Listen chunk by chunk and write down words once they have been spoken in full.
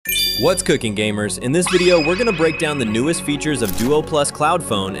What's cooking, gamers? In this video, we're gonna break down the newest features of Duoplus Cloud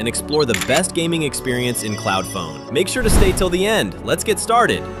Phone and explore the best gaming experience in Cloud Phone. Make sure to stay till the end. Let's get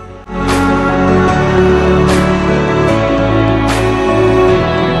started.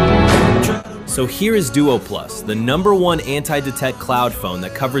 So here is Duoplus, the #1 anti-detect cloud phone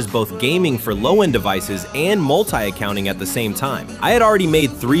that covers both gaming for low-end devices and multi-accounting at the same time. I had already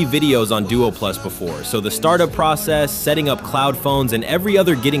made 3 videos on Duoplus before, so the startup process, setting up cloud phones, and every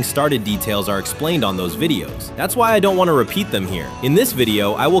other getting started details are explained on those videos. That's why I don't want to repeat them here. In this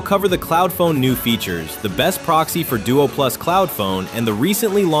video, I will cover the Cloud Phone new features, the best proxy for Duoplus Cloud Phone, and the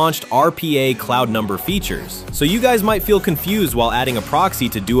recently launched RPA cloud number features. So you guys might feel confused while adding a proxy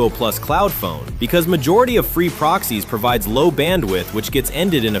to Duoplus Cloud Phone, because majority of free proxies provides low bandwidth which gets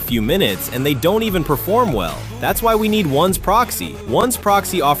ended in a few minutes and they don't even perform well. That's why we need One's Proxy. One's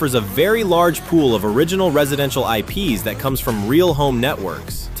Proxy offers a very large pool of original residential IPs that comes from real home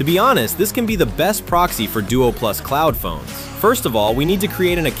networks. To be honest, this can be the best proxy for Duoplus Cloud Phones. First of all, we need to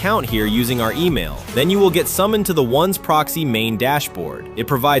create an account here using our email. Then you will get summoned to the One's Proxy main dashboard. It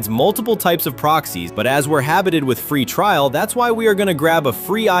provides multiple types of proxies, but as we're habited with free trial, that's why we are going to grab a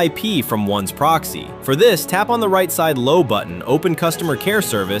free IP from One's Proxy. For this, tap on the right side low button, open customer care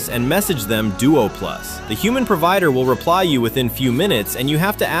service, and message them Duoplus. The human provider will reply you within few minutes, and you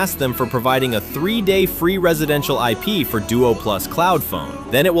have to ask them for providing a 3-day free residential IP for Duoplus Cloud Phone.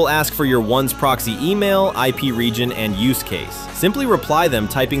 Then it will ask for your One's Proxy email, IP region, and use case. Simply reply them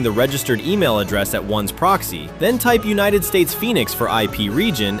typing the registered email address at One's Proxy, then type United States Phoenix for IP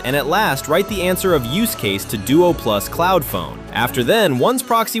region, and at last write the answer of use case to Duoplus Cloud Phone. After then, One's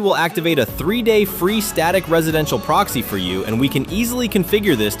Proxy will activate a 3-day free static residential proxy for you, and we can easily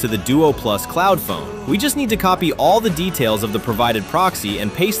configure this to the Duoplus Cloud Phone. We just need to copy all the details of the provided proxy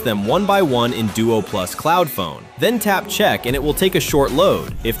and paste them one by one in Duoplus Cloud Phone. Then tap check and it will take a short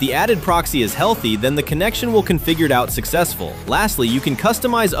load. If the added proxy is healthy, then the connection will configured out successful. Lastly, you can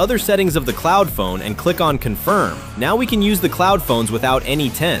customize other settings of the Cloud Phone and click on confirm. Now we can use the Cloud Phones without any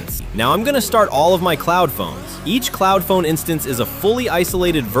tense. Now I'm going to start all of my Cloud Phones. Each Cloud Phone instance is a fully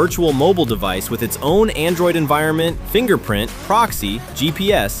isolated virtual mobile device with its own Android environment, fingerprint, proxy,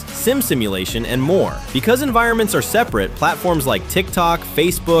 GPS, SIM simulation, and more. Because environments are separate, platforms like TikTok,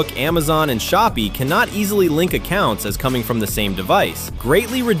 Facebook, Amazon, and Shopee cannot easily link accounts as coming from the same device,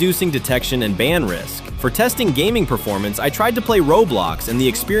 greatly reducing detection and ban risk. For testing gaming performance, I tried to play Roblox and the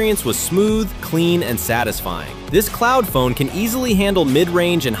experience was smooth, clean, and satisfying. This Cloud Phone can easily handle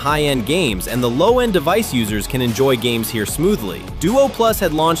mid-range and high-end games, and the low-end device users can enjoy games here smoothly. Duoplus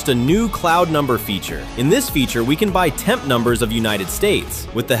had launched a new cloud number feature. In this feature, we can buy temp numbers of United States.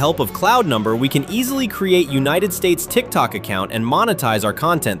 With the help of Cloud Number, we can easily create United States TikTok account and monetize our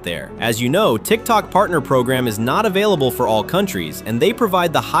content there. As you know, TikTok Partner Program is not available for all countries, and they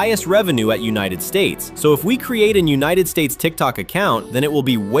provide the highest revenue at United States. So if we create an United States TikTok account, then it will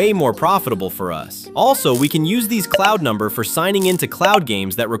be way more profitable for us. Also, we can use these Cloud Number for signing into cloud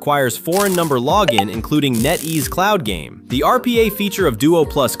games that requires foreign number login, including NetEase Cloud Game. The RPA feature of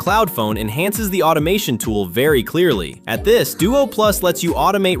Duoplus Cloud Phone enhances the automation tool very clearly. At this, Duoplus lets you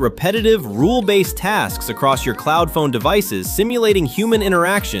automate repetitive, rule-based tasks across your Cloud Phone devices, simulating human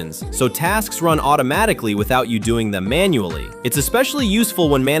interactions, so tasks run automatically without you doing them manually. It's especially useful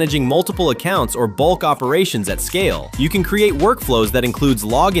when managing multiple accounts or bulk operations at scale. You can create workflows that includes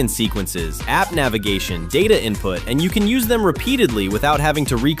login sequences, app navigation, data input, and you can use them repeatedly without having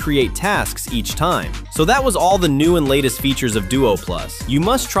to recreate tasks each time. So that was all the new and latest features of Duoplus. You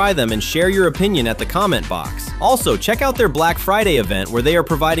must try them and share your opinion at the comment box. Also, check out their Black Friday event where they are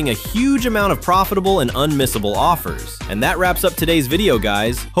providing a huge amount of profitable and unmissable offers. And that wraps up today's video,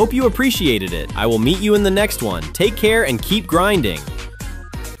 guys. Hope you appreciated it. I will meet you in the next one. Take care and keep grinding.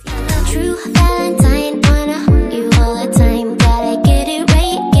 True.